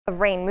Of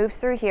rain moves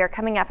through here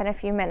coming up in a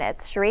few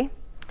minutes. Cherie?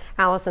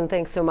 Allison,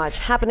 thanks so much.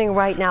 Happening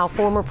right now,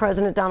 former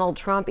President Donald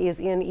Trump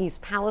is in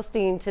East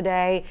Palestine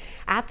today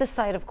at the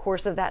site, of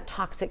course, of that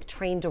toxic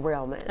train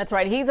derailment. That's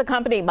right. He's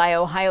accompanied by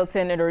Ohio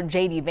Senator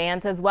J.D.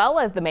 Vance, as well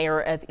as the mayor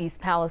of East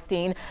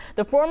Palestine.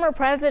 The former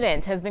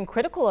president has been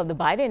critical of the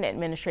Biden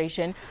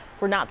administration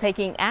for not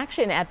taking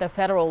action at the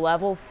federal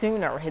level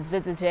sooner. His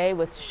visit today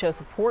was to show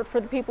support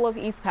for the people of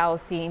East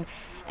Palestine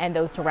and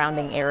those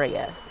surrounding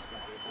areas.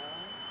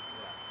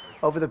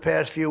 Over the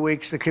past few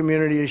weeks, the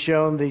community has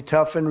shown the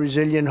tough and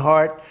resilient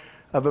heart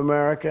of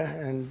America,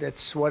 and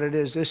that's what it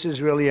is. This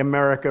is really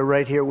America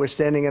right here. We're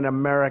standing in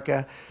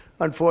America.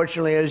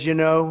 Unfortunately, as you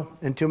know,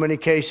 in too many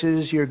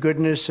cases, your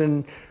goodness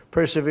and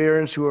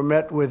perseverance were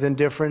met with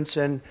indifference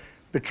and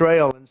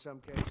betrayal in some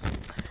cases.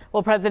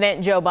 Well,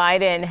 President Joe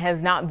Biden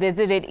has not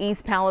visited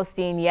East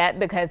Palestine yet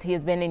because he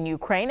has been in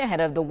Ukraine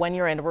ahead of the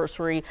one-year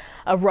anniversary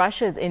of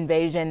Russia's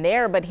invasion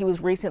there. But he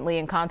was recently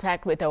in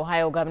contact with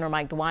Ohio Governor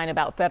Mike DeWine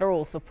about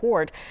federal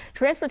support.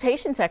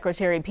 Transportation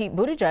Secretary Pete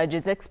Buttigieg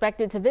is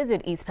expected to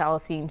visit East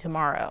Palestine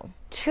tomorrow.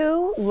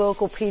 2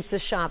 local pizza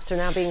shops are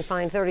now being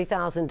fined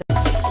 $30,000.